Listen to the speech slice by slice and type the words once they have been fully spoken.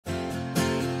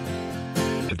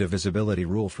divisibility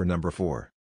rule for number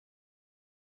 4.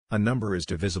 A number is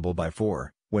divisible by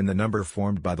 4, when the number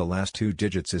formed by the last two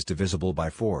digits is divisible by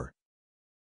 4.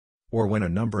 Or when a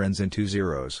number ends in two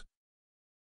zeros.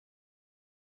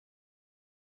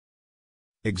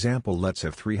 Example: let's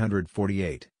have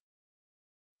 348.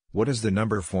 What is the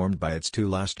number formed by its two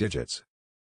last digits?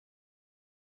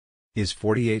 Is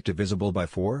 48 divisible by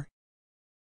 4?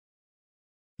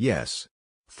 Yes.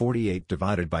 48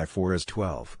 divided by 4 is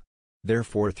 12.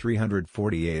 Therefore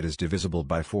 348 is divisible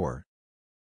by 4.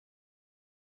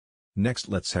 Next,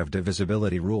 let's have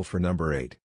divisibility rule for number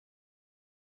 8.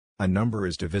 A number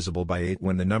is divisible by 8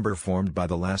 when the number formed by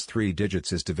the last three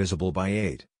digits is divisible by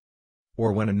 8.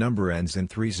 Or when a number ends in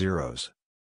three zeros.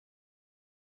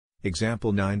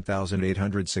 Example: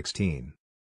 9816.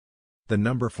 The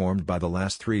number formed by the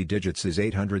last three digits is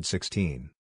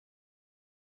 816.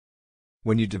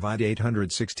 When you divide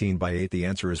 816 by 8, the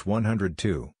answer is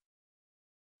 102.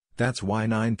 That's why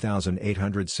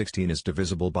 9816 is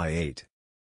divisible by 8.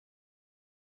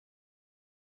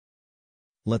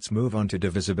 Let's move on to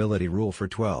divisibility rule for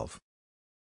 12.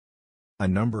 A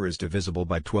number is divisible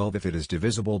by 12 if it is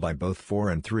divisible by both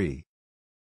 4 and 3.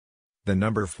 The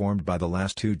number formed by the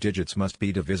last two digits must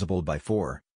be divisible by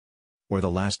 4. Or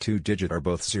the last two digits are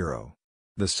both 0.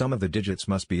 The sum of the digits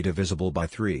must be divisible by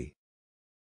 3.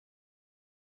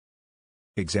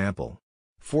 Example: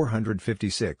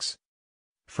 456.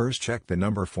 First, check the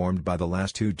number formed by the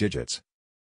last two digits.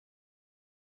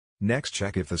 Next,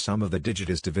 check if the sum of the digit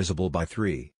is divisible by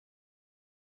 3.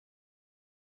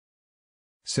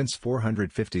 Since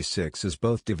 456 is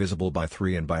both divisible by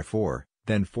 3 and by 4,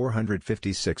 then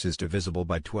 456 is divisible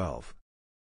by 12.